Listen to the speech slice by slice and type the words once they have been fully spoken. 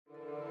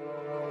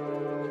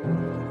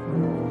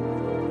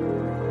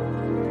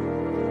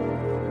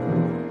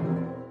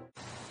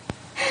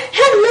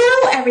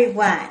Hello,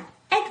 everyone,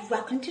 and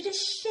welcome to the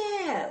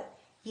show.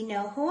 You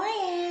know who I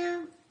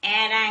am,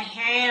 and I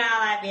hate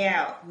all of you.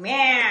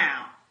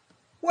 Meow.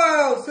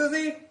 Whoa,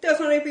 Susie,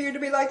 there's no need for you to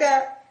be like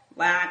that.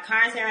 Well, of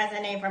course there is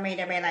a need for me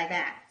to be like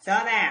that. So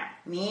there.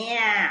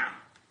 Meow.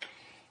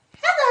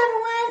 Hello,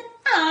 everyone.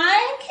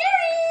 I'm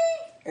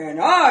Carrie. And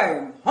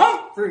I'm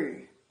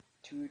Humphrey.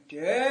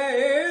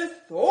 Today is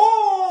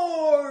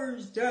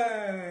Thursday.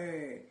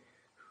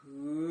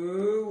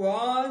 Who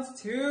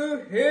wants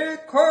to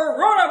hit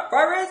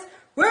coronavirus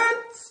with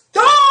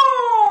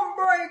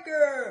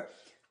Stormbreaker?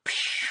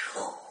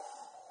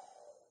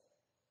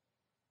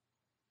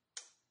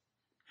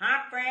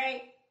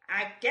 Humphrey,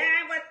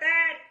 again with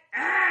that.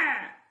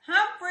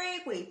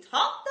 Humphrey, we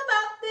talked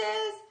about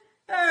this.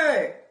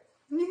 Hey,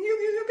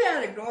 you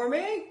can't ignore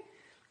me.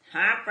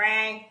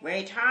 Humphrey,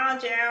 we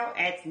told you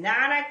it's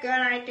not a good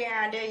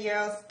idea to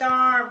use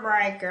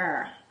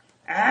Stormbreaker.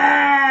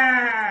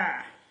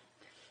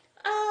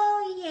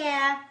 Oh,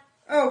 yeah.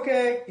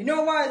 Okay, you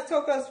know why it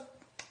took us...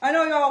 I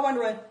know y'all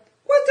wondering,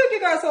 what took you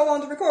guys so long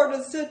to record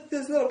this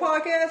little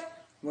podcast?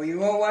 Well, you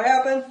know what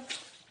happened?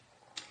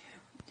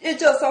 It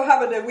just so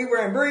happened that we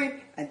were in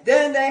Bree, and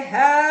then they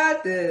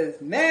had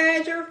this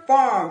major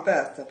farm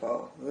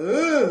festival.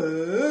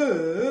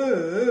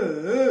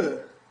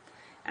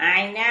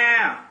 I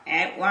know.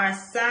 It was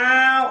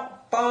so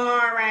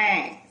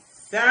boring.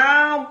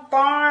 So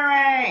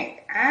boring.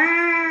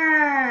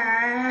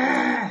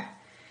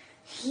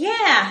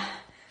 Yeah.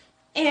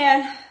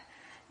 And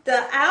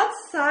the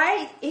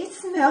outside, it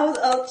smells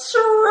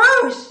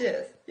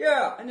atrocious.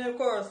 Yeah, and then of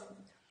course,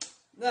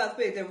 last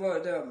week there were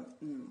the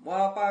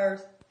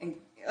wildfires, and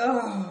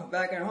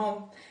back in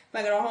our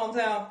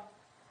hometown.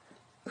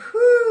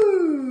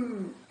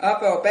 Whew! I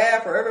felt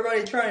bad for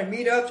everybody trying to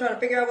meet up, trying to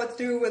figure out what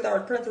to do with our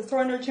Princess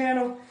Tournament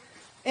channel,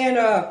 and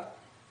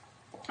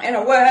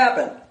what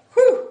happened?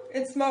 Whew!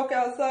 It's smoke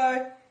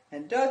outside,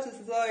 and Duchess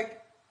is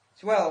like,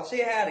 well, she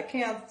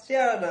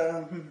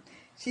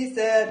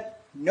said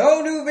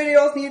no new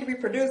videos need to be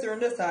produced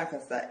during this time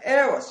because the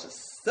air was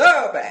just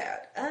so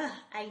bad.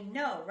 I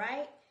know,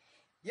 right?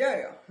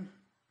 Yeah.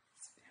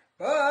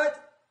 But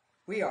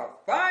we are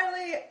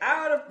finally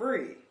out of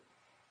Bree.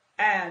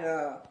 And,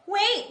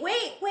 Wait.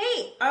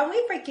 Are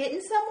we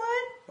forgetting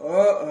someone?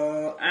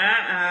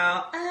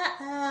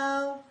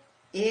 Uh-oh.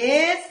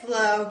 It's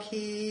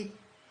Loki.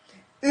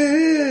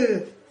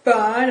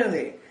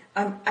 Finally.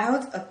 I'm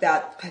out of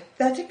that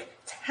pathetic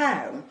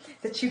town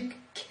that you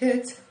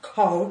kids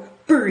call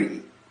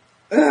Bree.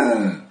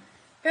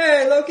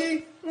 Hey,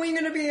 Loki, when are you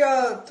gonna be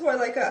a toy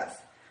like us?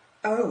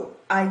 Oh,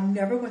 I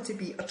never want to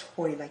be a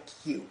toy like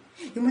you.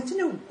 You want to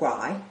know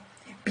why?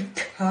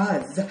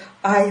 Because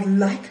I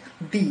like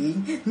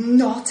being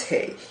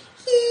naughty.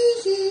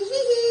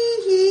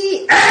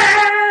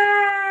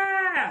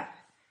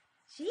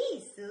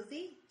 Geez,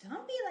 Susie,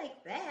 don't be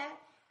like that.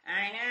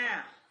 I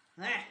know.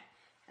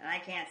 And I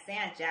can't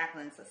stand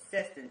Jacqueline's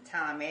assistant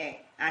telling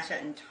me I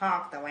shouldn't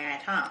talk the way I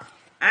talk.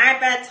 I've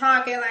been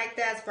talking like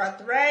this for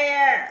 3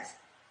 years.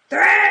 3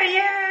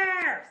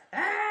 years!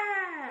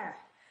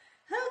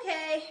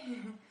 Okay.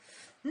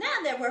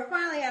 Now that we're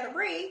finally out of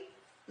Bree,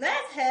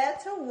 let's head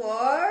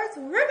towards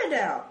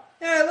Rivendell.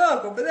 Hey,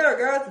 look, over there,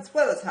 guys, it's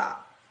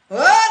Weathertop.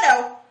 Oh,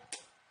 no.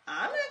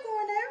 I'm not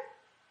going there.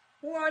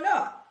 Why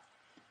not?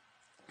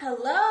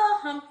 Hello,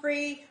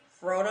 Humphrey.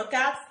 Frodo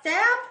got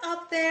stabbed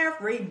up there,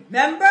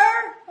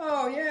 remember?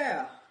 Oh,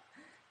 yeah.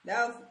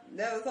 That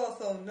was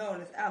also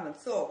known as Almond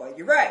Silva.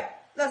 You're right.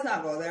 Let's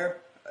not go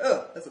there.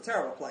 Ugh, that's a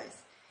terrible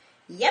place.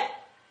 Yep.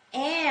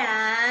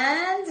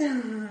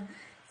 And...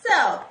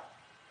 so...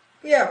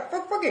 yeah,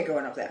 forget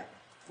going up there.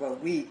 Well,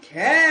 we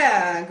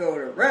can go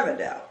to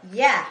Rivendell.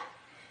 yeah.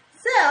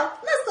 So,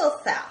 let's go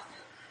south.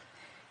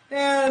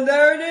 And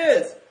there it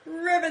is.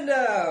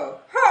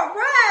 Rivendell.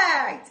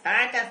 Hooray!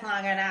 Took us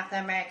long enough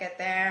to make it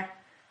there.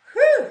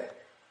 Whew!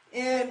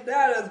 And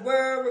that is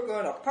where we're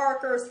going to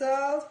park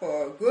ourselves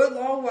for a good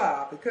long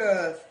while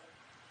because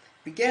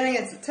beginning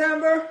in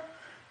September.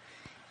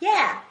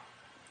 Yeah.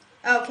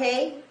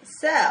 Okay,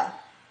 so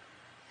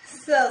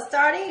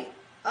starting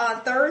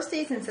on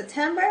Thursdays in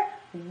September,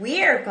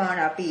 we're going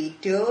to be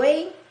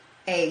doing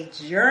a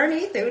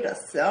journey through the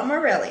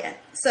Silmarillion.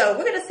 So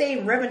we're going to stay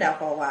in Rivendell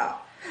for a while.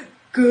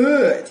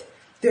 Good.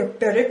 There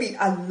better be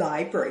a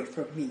library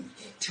for me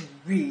to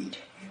read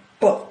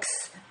books.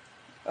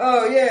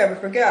 Oh yeah, we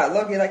forgot.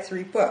 Loki likes to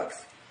read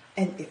books.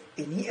 And if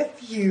any of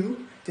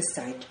you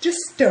decide to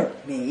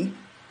disturb me,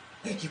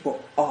 you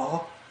will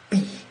all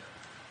be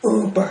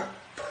uber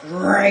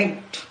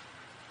pranked.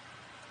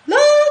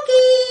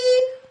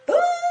 Loki!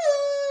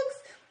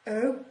 Books!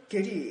 Oh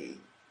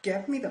goody.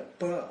 Give me the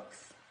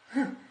books.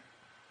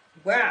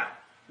 Well,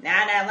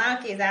 now that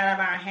Loki's out of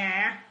our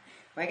hair,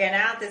 we can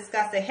now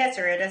discuss the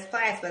history of this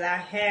place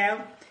without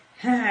him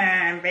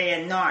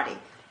being naughty.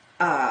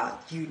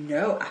 You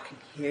know I can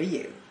hear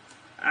you.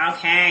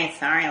 Okay,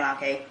 sorry,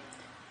 Loki.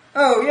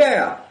 Oh,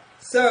 yeah.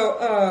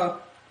 So,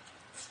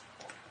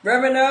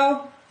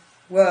 Rivendell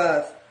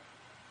was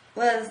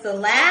was the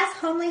last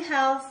homely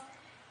house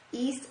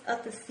east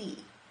of the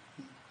sea.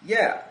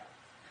 Yeah.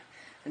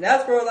 And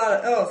that's where a lot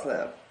of elves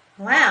live.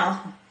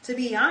 Wow. To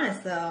be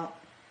honest, though,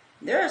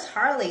 there's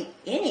hardly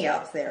any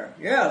elves there.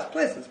 Yeah, this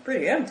place is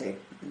pretty empty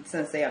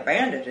since they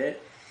abandoned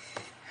it.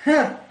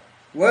 Huh.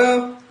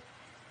 Well,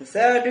 the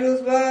sad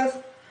news was,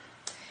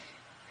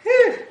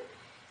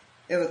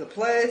 it was a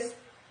place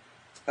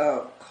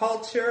of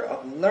culture,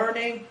 of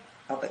learning,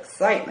 of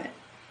excitement.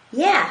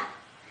 Yeah.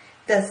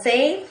 The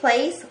same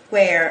place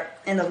where,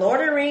 in the Lord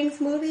of the Rings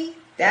movie,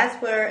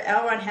 that's where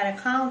Elrond had a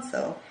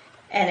council,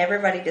 and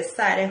everybody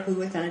decided who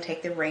was going to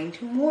take the ring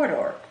to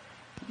Mordor.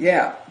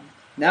 Yeah,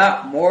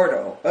 not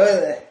Mordor.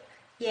 Ugh.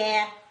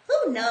 Yeah,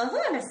 who knows? Who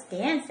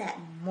understands that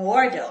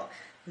Mordor?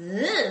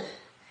 Ugh.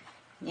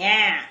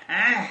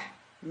 Yeah,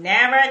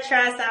 never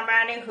trust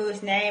somebody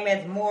whose name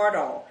is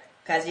Mordor,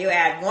 because you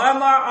add one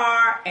more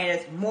R and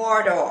it's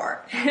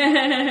Mordor.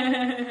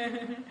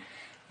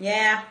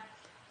 Yeah.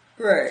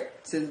 Great.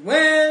 Since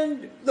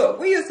when? Look,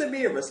 we used to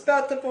be a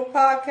respectable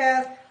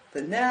podcast,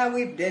 but now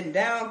we've been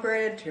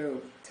downgraded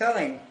to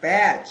telling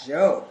bad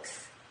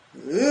jokes.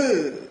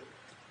 Ugh.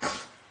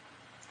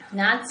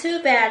 Not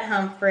too bad,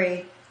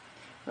 Humphrey.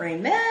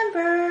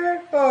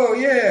 Remember? Oh,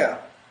 yeah.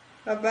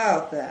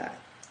 About that.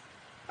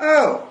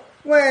 Oh,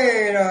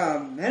 wait a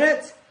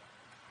minute.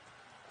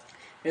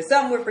 There's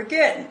something we're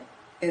forgetting.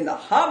 In the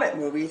Hobbit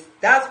movies,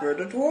 that's where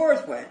the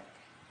dwarves went.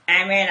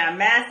 I made a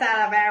mess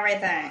out of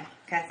everything,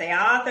 because they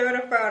all threw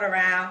the fruit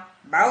around.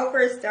 Both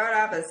stood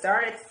up and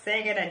started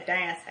singing and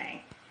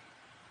dancing.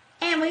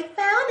 And we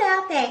found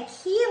out that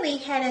Keely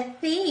had a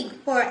thing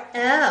for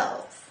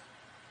elves.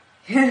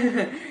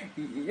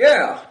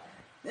 Yeah.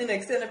 In the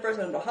extended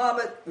version of The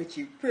Hobbit, which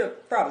you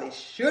probably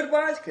should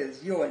watch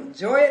because you'll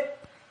enjoy it,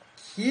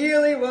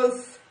 Keely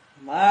was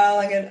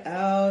smiling at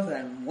elves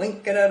and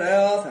winking at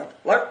elves and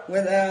flirting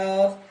with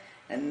elves,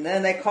 and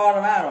then they called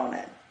him out on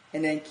it.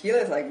 And then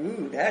Keely's like,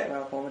 ooh, that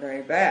elf over there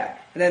ain't bad.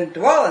 And then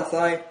Dwalin's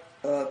like,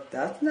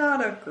 that's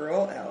not a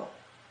girl elf.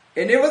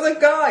 And it was a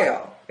guy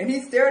elf. And he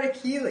stared at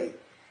Keely.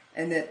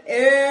 And then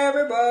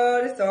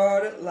everybody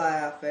started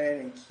laughing,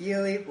 and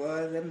Keely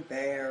was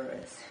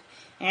embarrassed.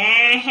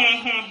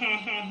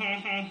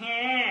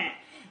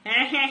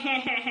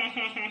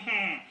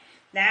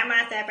 That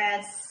must have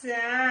been so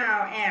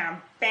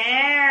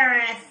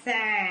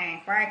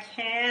embarrassing for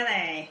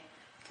Keely.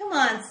 Come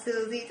on,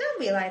 Susie, don't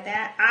be like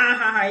that.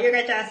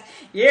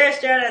 You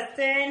should have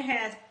seen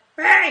his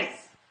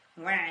face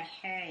when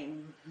he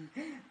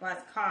was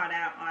caught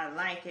out on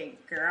liking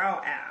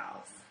girl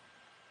elves.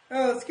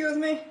 Oh, excuse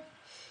me?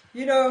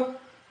 You know,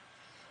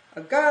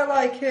 a guy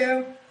like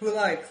him who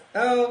likes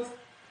elves,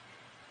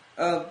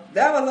 that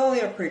was only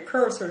a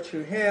precursor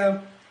to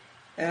him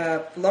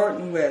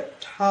flirting with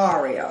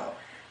Tario.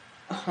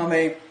 I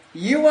mean,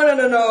 you wanted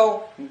to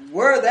know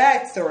where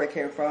that story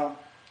came from.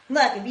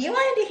 Look, if you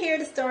wanted to hear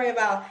the story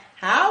about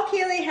how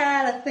Keely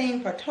had a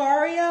thing for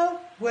Tario,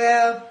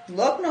 Well,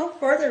 look no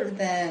further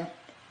than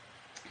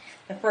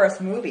the first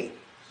movie.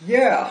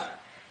 yeah.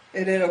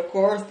 And then, of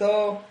course,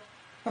 though,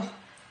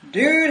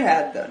 dude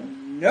had the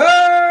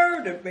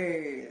nerve to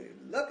be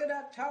looking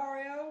at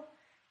Tario,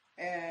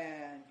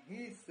 and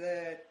he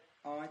said,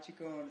 aren't you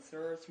going to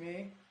search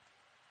me?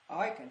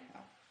 I can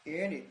have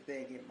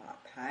anything in my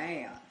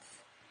pants.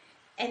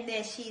 And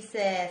then she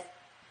says,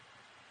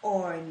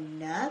 or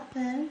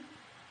nothing.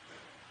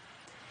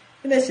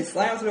 And then she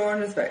slams the door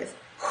in his face.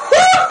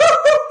 Oh,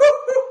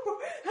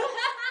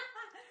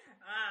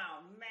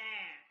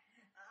 man.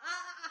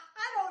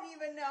 I don't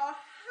even know how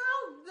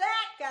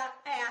that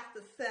got past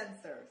the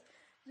censors.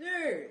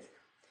 Jeez.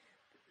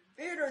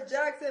 Peter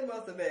Jackson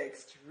must have been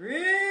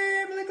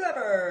extremely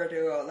clever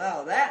to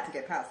allow that to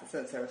get past the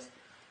censors.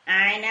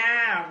 I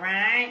know,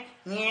 right?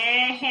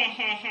 Yeah.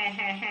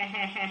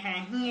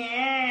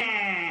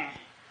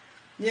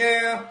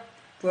 Yeah,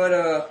 but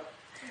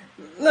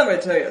let me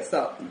tell you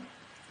something.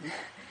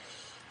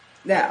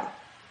 Now,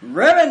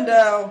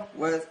 Rivendell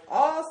was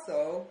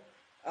also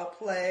a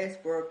place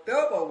where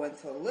Bilbo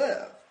went to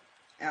live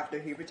after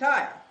he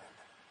retired.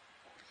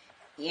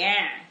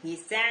 Yeah, he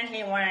said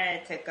he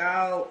wanted to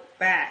go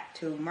back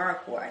to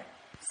Mirkwood,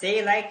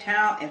 see Lake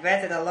Town, and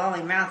visit the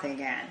Lonely Mountain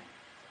again.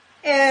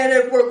 And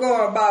if we're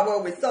going by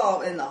what we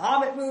saw in the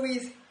Hobbit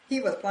movies, he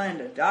was planning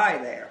to die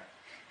there.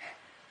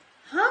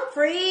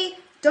 Humphrey,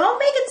 don't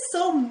make it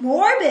so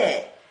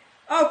morbid.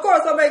 Of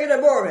course I'm making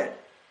it morbid.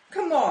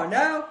 Come on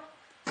now.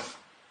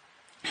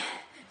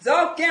 It's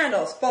all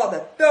Gandalf's fault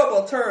that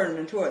Bilbo turned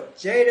into a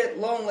jaded,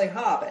 lonely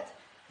hobbit.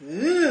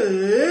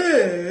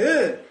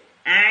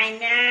 I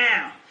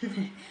know.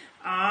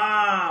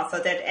 Oh,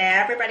 so did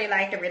everybody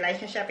like the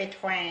relationship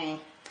between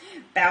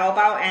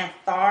Bilbo and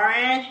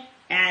Thorin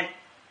and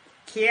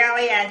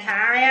Keely and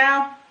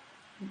Tario?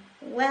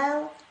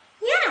 Well,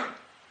 yeah,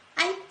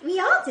 we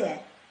all did.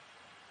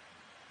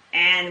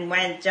 And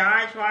when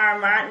j.r.r.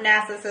 Martin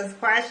asked us his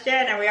question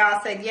and we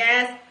all said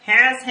yes,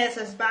 here's his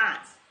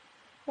response.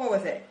 What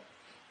was it?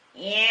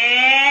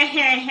 Yeah,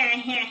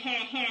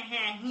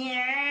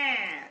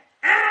 yeah.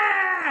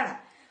 Ah!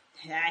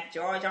 that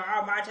George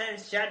R.R. Martin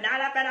should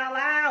not have been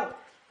allowed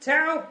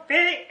to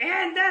be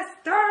in the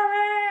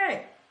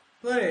story.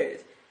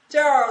 Please,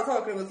 J.R.R.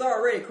 Tolkien was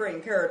already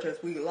creating characters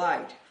we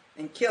liked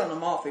and killing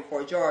them off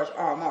before George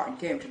R.R. Martin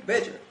came to the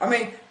picture. I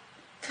mean,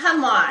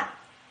 come on.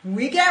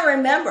 We gotta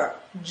remember,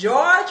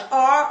 George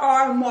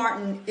R.R.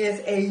 Martin is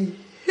a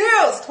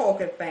huge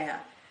Tolkien fan.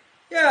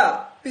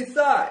 Yeah,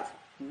 besides,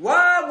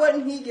 why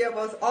wouldn't he give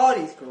us all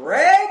these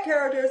great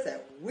characters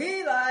that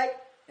we like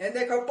and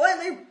they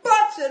completely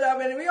butcher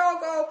them and we all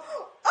go,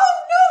 oh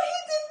no, he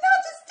did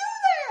not just do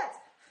that!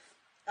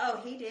 Oh,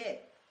 he did.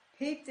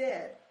 He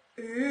did.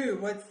 Ooh,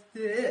 what's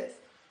this?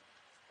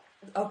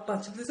 A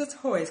bunch of little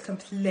toys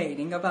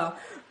complaining about,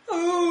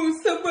 oh,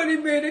 somebody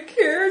made a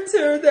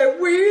character that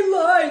we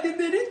like and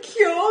then it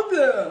killed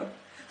them.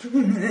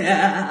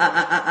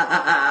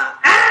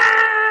 Ah!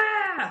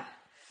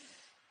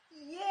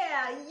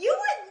 Yeah, you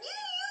be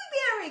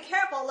very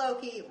careful,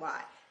 Loki.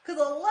 Why? Because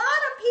a lot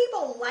of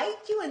people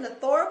liked you in the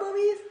Thor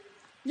movies.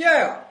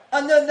 Yeah,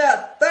 and then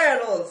that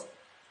Thanos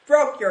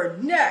broke your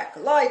neck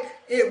like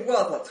it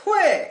was a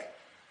twig.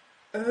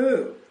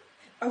 Oh,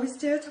 are we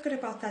still talking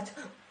about that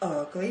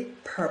ugly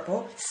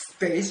purple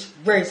space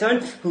racer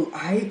who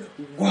I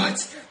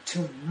want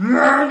to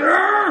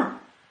murder?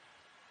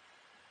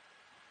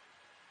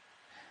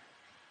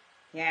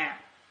 Yeah,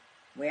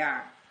 we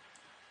are.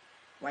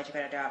 What you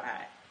gonna do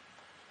about it?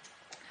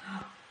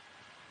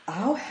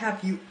 I'll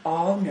have you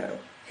all know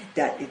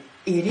that if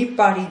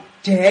anybody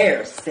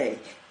dares say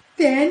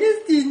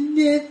Thanos did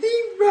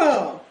nothing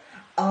wrong,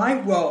 I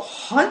will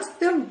hunt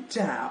them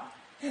down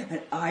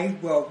and I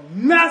will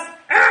mess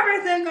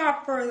everything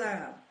up for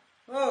them.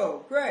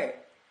 Oh, great.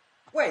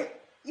 Wait,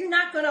 you're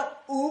not gonna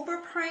Uber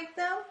prank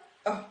them?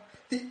 Oh,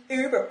 the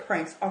Uber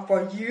pranks are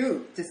for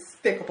you,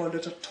 despicable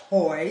little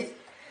toys.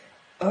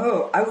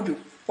 Oh, I will do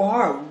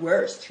far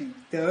worse to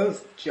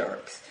those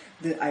jerks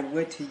than I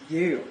would to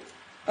you.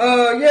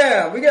 Oh,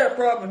 yeah, we got a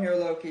problem here,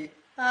 Loki.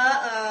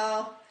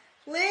 Uh-oh.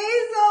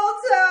 Please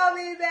don't tell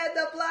me that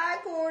the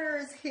Black Order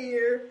is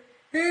here.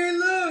 Hey,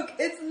 look,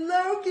 it's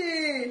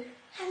Loki.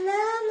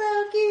 Hello,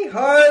 Loki.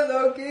 Hi,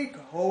 Loki.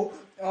 Go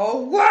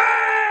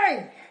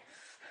away.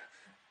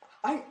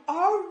 I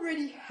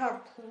already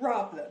have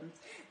problems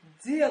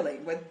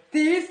dealing with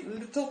these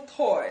little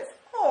toys.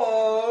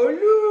 Oh,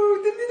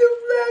 look, the little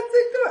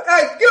plastic toy.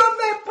 Hey, give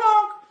me,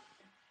 punk.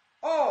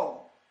 Oh,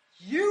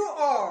 you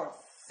are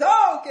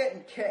so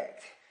getting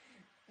kicked.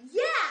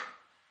 Yeah,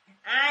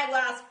 I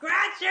will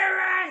scratch your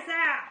ass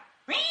out.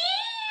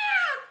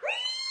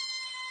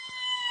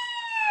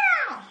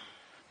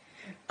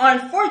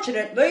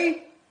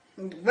 Unfortunately,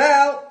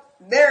 well,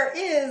 there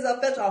is a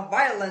bit of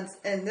violence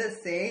in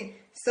this scene,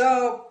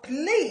 so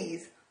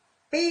please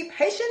be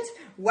patient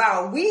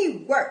while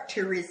we work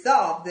to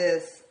resolve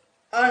this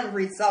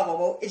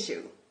unresolvable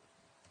issue.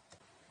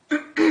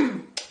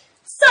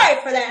 Sorry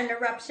for that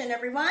interruption,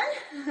 everyone.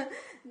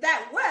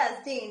 That was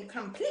deemed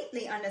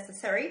completely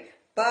unnecessary,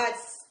 but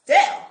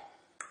still.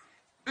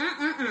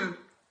 The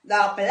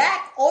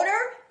Black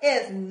Order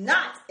is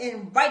not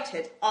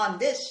invited on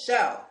this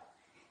show.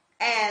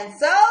 And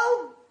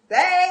so,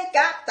 they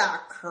got the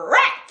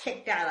crap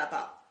kicked out of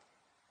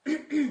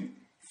them.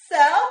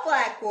 So,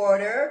 Black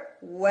Order,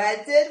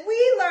 what did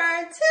we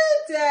learn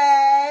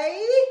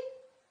today?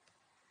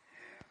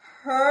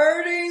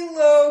 Hurting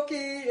Loki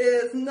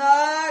is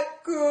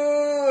not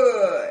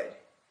good.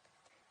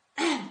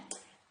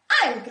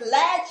 I'm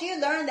glad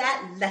you learned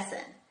that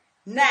lesson.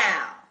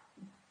 Now,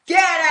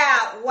 get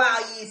out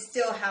while you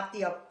still have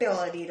the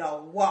ability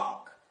to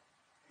walk.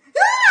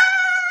 Ah!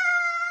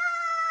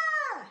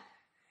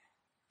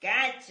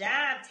 Good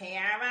job,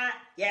 Tiara.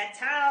 You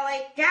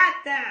totally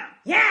got them.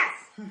 Yes!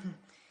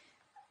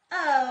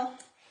 Oh,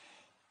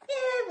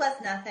 it was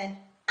nothing.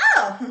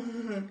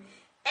 Oh,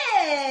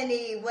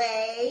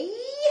 anyway,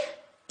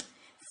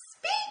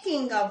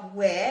 speaking of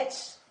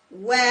which,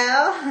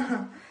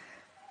 well,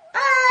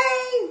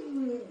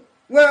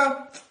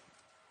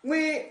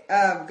 we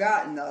have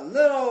gotten a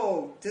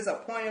little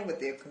disappointed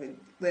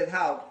with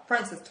how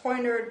Princess Toy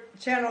Nerd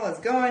channel is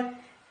going,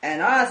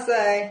 and I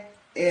say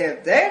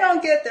if they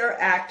don't get their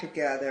act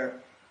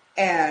together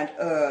and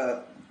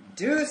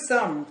do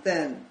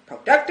something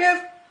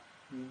productive,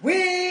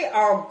 we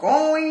are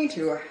going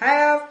to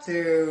have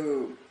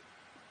to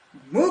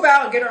move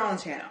out and get our own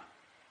channel.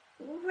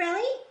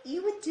 Really?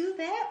 You would do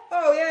that?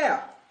 Oh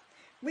yeah,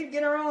 we'd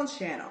get our own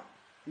channel.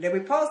 Then we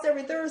post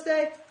every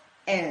Thursday,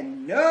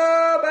 and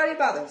nobody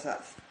bothers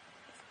us.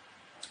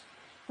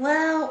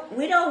 Well,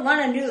 we don't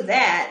want to do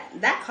that.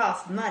 That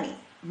costs money.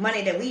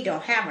 Money that we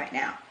don't have right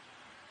now.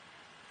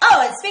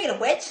 Oh, and speaking of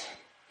which,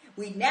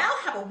 we now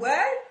have a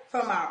word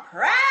from our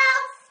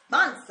proud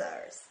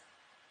sponsors.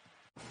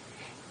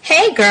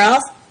 Hey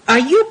girls, are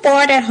you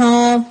bored at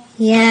home?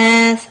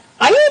 Yes.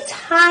 Are you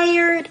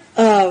tired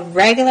of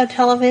regular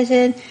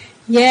television?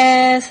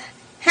 Yes.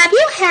 Have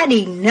you had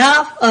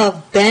enough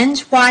of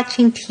binge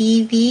watching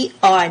TV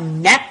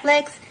on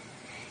Netflix?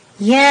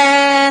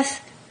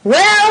 Yes.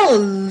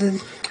 Well,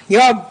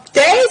 your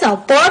days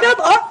of boredom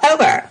are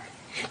over.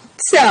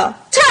 So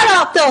turn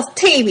off those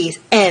TVs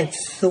and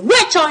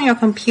switch on your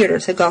computer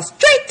to go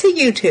straight to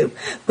YouTube,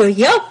 where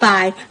you'll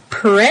find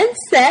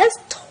Princess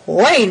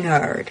Toy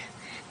Nerd.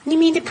 You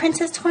mean the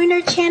Princess Toy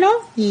Nerd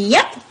channel?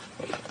 Yep.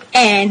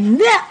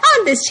 And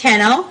on this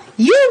channel,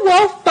 you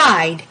will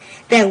find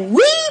that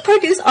we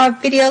produce our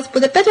videos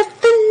with a bit of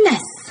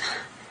finesse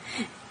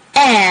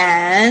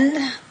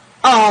and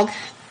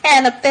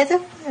a bit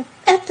of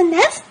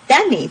finesse.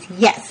 That means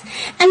yes,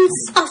 and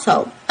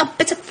also a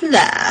bit of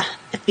flair,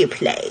 if you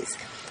please.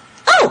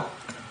 Oh,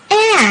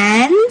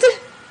 and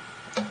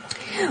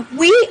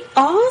we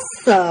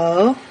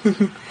also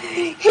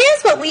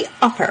here's what we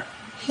offer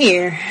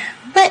here.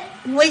 But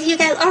what do you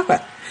guys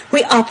offer?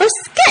 We offer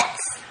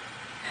skits,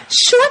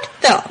 short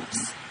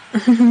films,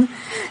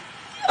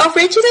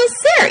 original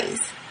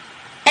series,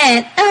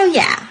 and oh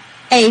yeah,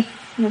 a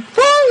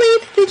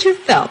full-length feature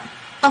film.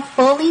 A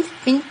full-length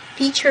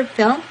feature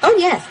film? Oh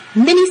yes,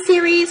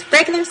 mini-series,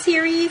 regular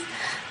series.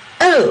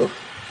 Oh,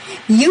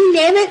 you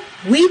name it,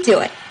 we do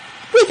it.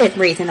 Within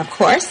reason, of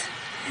course.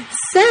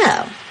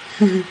 So,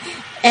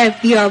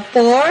 if you're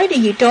bored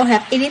and you don't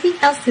have anything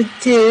else to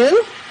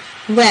do,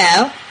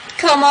 well,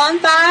 come on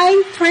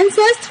by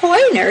Princess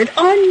Toy Nerd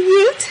on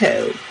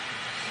YouTube,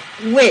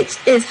 which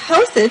is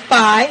hosted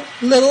by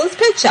Littlest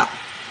Pet Shop.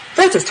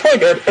 Princess Toy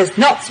Nerd is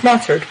not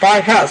sponsored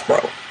by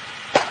Hasbro.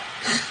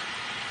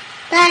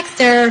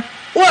 Baxter.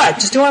 What?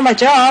 Just doing my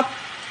job.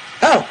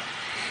 Oh.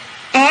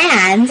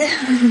 And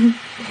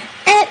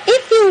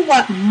if you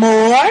want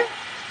more,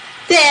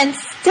 then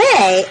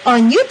stay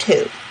on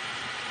YouTube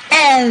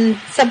and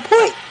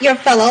support your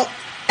fellow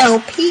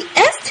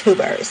LPS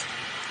tubers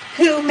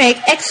who make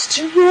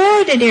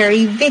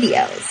extraordinary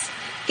videos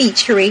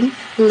featuring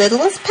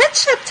Littlest Pet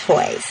Shop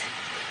toys.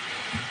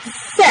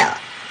 So,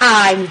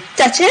 I'm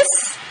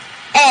Duchess,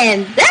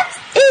 and that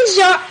is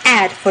your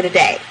ad for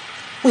today.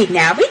 We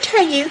now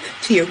return you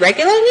to your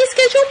regularly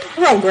scheduled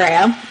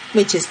program,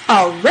 which is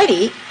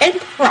already in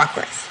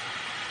progress.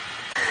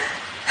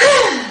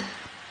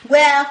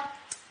 Well,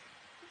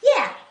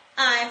 yeah,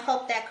 I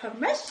hope that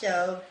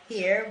commercial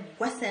here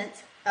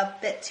wasn't a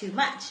bit too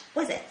much,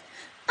 was it?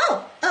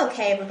 Oh,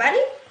 okay,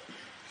 everybody.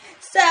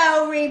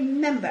 So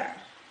remember,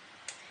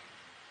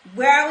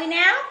 where are we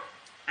now?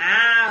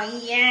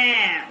 Oh,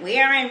 yeah,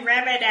 we are in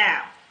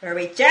Rivendell, where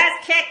we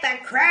just kicked the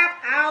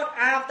crap out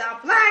of the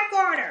Black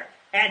Order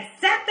and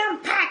set them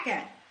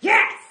packing.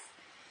 Yes!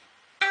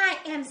 I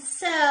am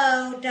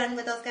so done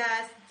with those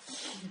guys.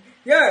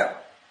 Yeah.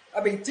 I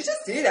mean, did you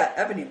see that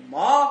Ebony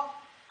Maw?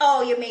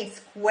 Oh, you mean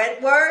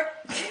Squidward?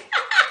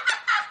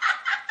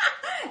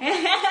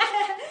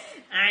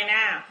 I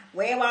know.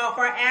 We will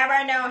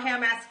forever know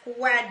him as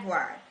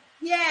Squidward.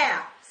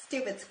 Yeah,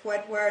 stupid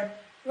Squidward.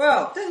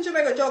 Well, didn't you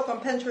make a joke on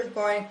Pinterest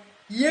going,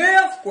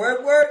 yeah,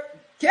 Squidward,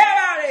 get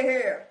out of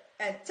here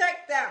and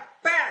take that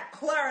bad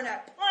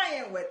clarinet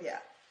playing with you?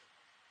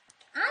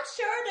 I'm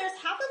sure there's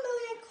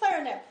 500,000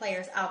 clarinet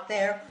players out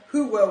there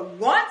Who will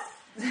want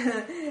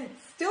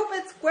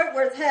stupid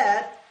Squidward's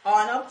head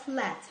on a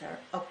platter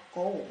of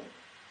gold.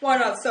 Why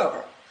not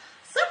silver?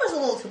 Silver's a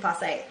little too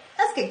passe.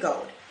 Let's get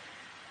gold.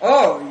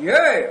 Oh,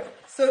 yeah.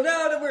 So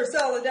now that we're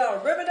settling down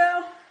in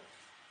Rivendell?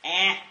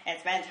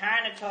 It's been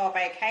turned into a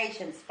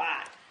vacation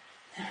spot.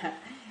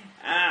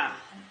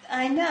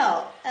 I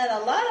know. And a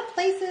lot of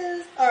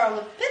places are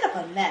a bit of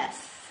a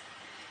mess.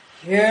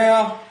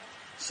 Yeah.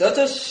 Such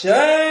a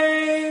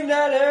shame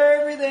that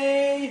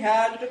everything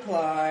had to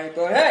decline.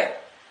 But hey,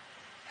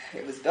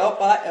 it was built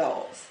by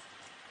elves.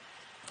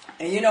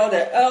 And you know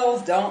that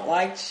elves don't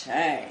like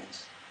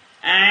change.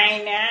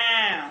 I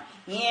know.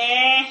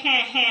 Yeah.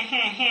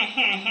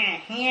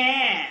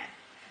 Yeah.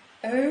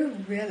 Oh,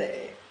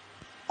 really?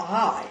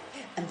 I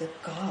am the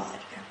god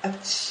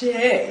of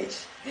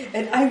change.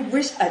 And I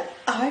wish that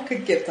I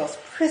could give those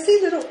prissy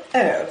little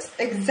elves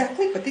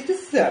exactly what they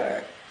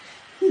deserve.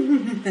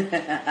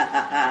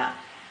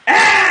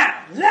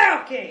 Ah!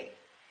 Loki!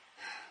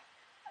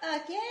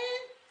 Again?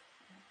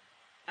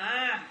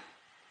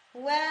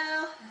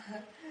 Well,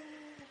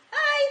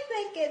 I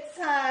think it's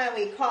time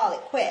we call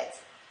it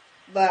quits.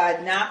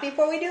 But not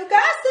before we do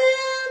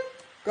gossip.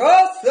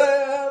 Gossip!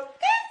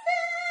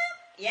 Gossip!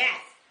 Yes.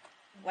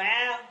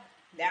 Well,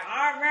 there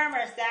are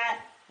rumors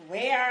that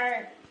we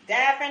are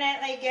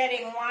definitely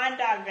getting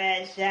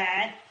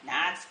WandaVision,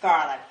 not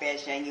Scarlet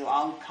Vision, you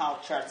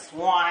uncultured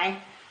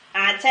swine,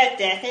 onto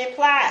Disney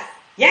Plus.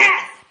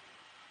 Yes!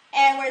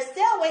 And we're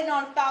still waiting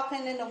on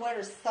Falcon and the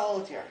Winter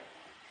Soldier,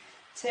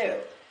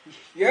 too.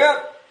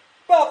 Yep.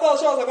 Both those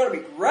shows are going to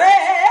be great.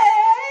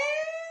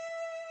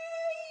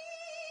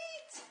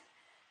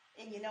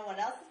 And you know what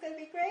else is going to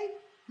be great?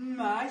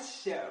 My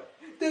show.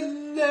 The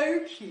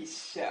Loki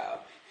show.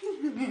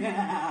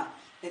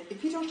 And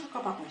if you don't talk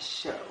about my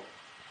show,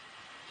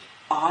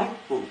 I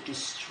will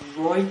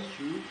destroy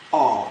you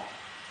all.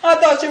 I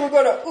thought you were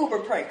going to Uber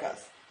prank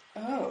us.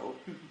 Oh,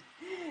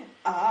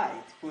 I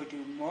will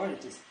do more than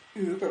just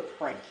Uber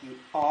prank you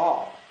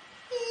all.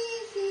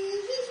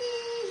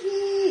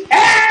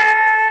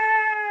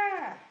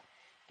 Ah!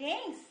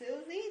 Dang,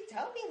 Susie,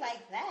 don't be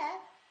like that.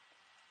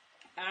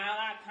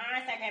 of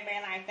course it can be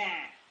like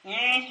that.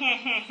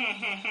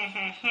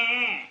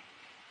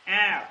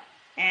 Oh,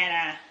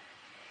 and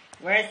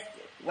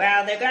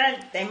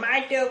they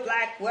might do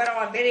Black Widow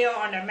on video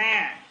on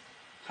demand.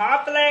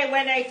 Hopefully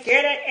when they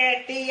get it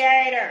in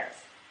theaters.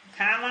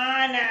 Come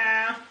on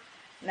now.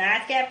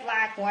 Let's get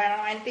Black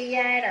Widow in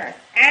theaters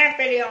and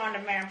video on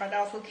demand for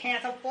those who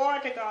can't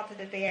afford to go to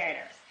the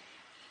theaters.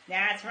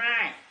 That's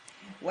right.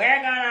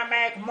 We're gonna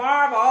make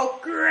Marvel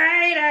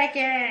great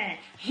again.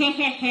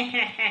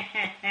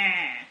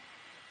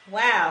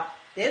 Wow,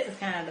 this is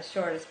kind of the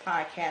shortest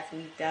podcast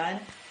we've done.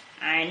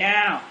 I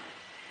know.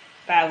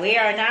 But we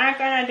are not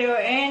going to do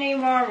any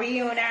more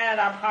reunited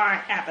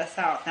apart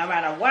episodes, no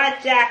matter what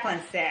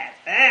Jacqueline says.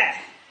 Ugh.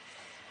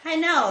 I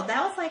know,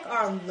 that was like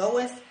our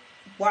lowest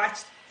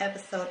watched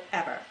episode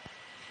ever.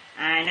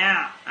 I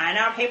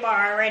know people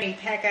are already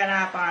picking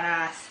up on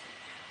us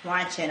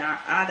watching our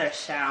other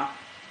show.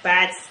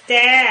 But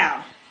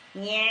still.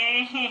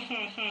 Yeah.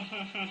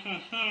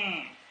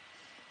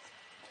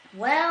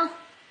 Well,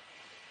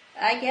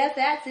 I guess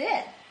that's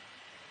it.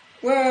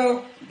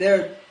 Well,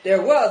 there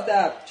was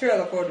that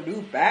trailer for the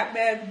new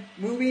Batman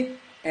movie,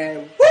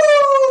 and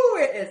woo,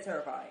 it is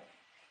terrifying.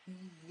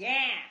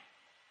 Yeah,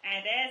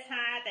 and this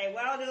time they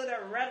will do the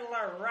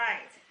Riddler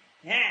right.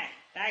 Yeah,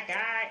 that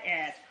guy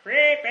is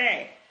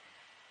creepy.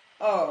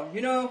 Oh,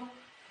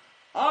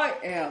 I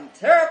am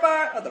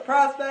terrified of the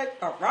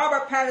prospect of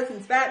Robert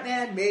Pattinson's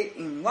Batman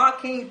meeting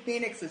Joaquin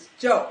Phoenix's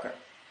Joker.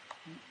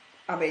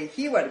 I mean,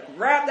 he would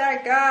grab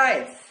that guy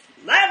and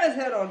slam his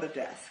head on the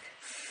desk.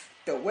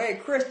 The way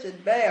Christian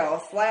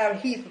Bale slammed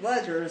Heath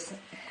Ledger's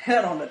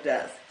head on the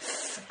desk.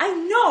 I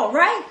know,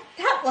 right?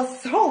 That was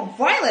so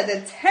violent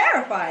and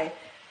terrifying.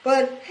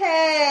 But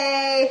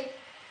hey,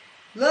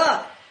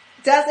 look,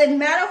 does it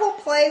matter who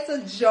plays the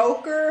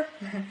Joker?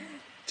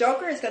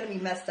 Joker is going to be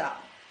messed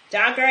up.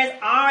 Joker is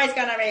always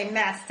going to be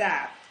messed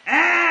up.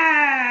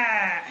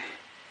 Ah!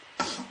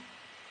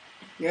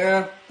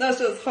 Yeah, let's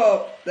just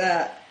hope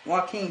that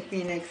Joaquin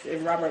Phoenix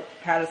and Robert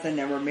Pattinson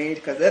never meet,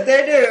 because if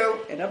they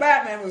do, in a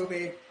Batman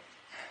movie,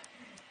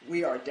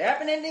 we are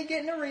definitely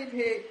getting a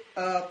repeat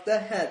of the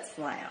head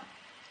slam.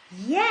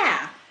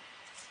 Yeah,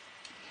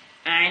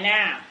 I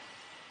know.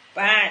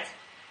 But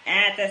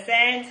at the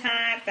same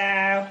time,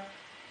 though,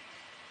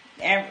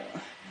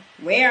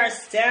 we are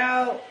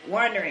still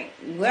wondering,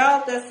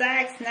 will the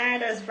Zack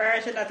Snyder's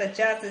version of the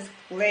Justice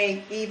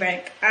League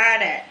even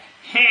cut it?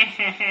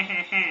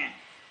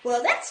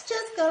 Well, that's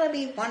just going to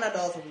be one of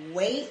those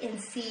wait and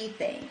see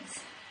things.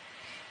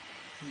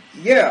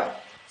 Yeah,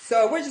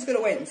 so we're just going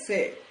to wait and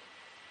see.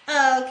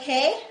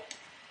 Okay.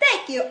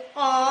 Thank you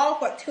all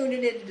for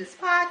tuning into this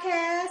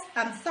podcast.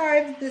 I'm sorry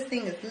if this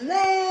thing is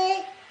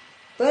late,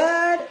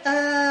 but,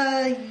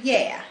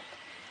 yeah.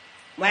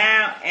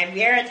 Well, if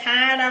you're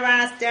tired of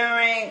us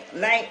doing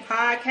late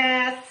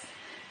podcasts,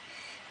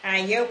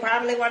 and you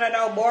probably want to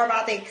know more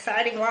about the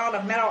exciting world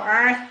of Middle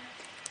Earth,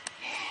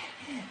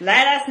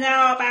 let us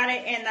know about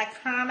it in the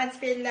comments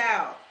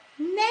below.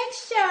 Make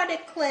sure to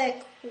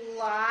click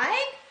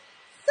like,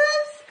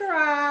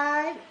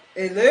 subscribe,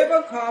 And leave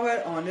a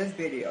comment on this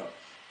video.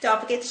 don't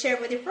forget to share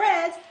it with your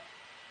friends.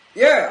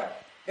 Yeah,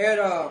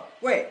 and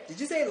wait, did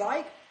you say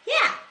like?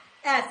 Yeah,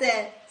 I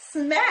said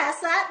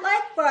smash that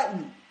like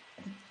button.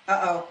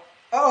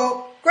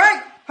 Uh-oh,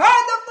 Greg,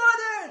 hide the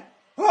button!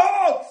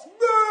 Oh,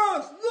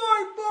 smash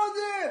like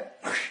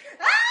button!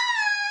 Aye!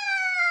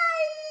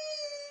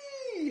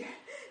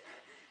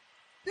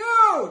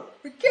 Dude,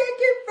 we can't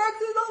keep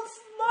pressing on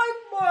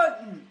like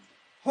button.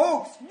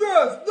 Hulk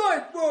smash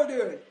like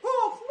button!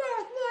 Hulk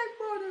smash like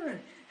button!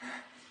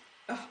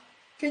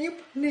 Can you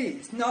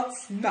please not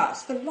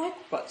smash the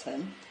like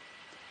button?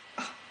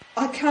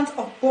 I can't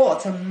afford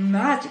to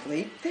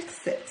magically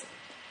fix it.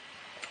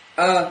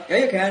 Yeah,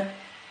 you can.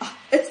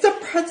 It's the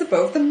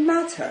principle of the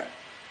matter.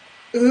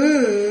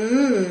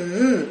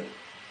 Ooh.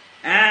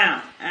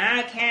 Oh,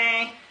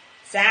 okay.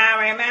 So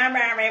remember,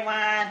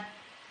 everyone,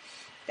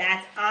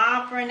 that's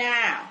all for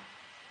now.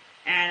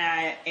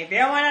 And if you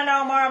want to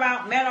know more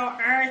about Middle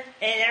Earth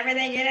and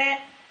everything in it,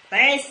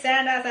 please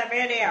send us a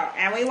video,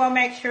 and we will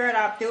make sure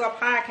to do a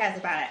podcast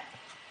about it.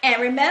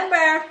 And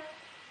remember,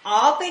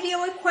 all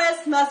video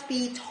requests must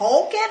be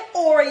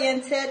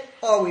token-oriented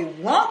or we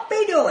won't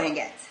be doing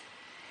it.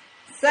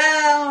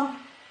 So,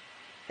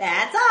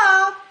 that's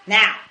all.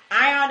 Now,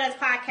 I own this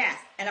podcast,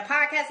 and the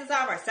podcast is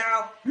over, so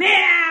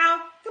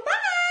meow! Goodbye!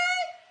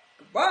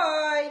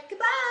 Goodbye.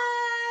 Goodbye!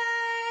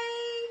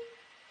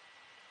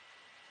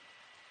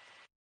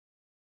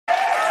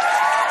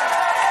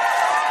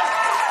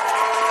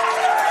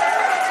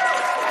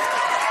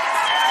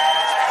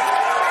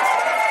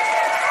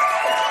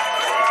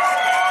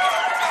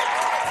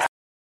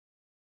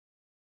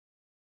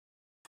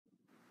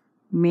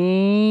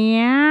 Me.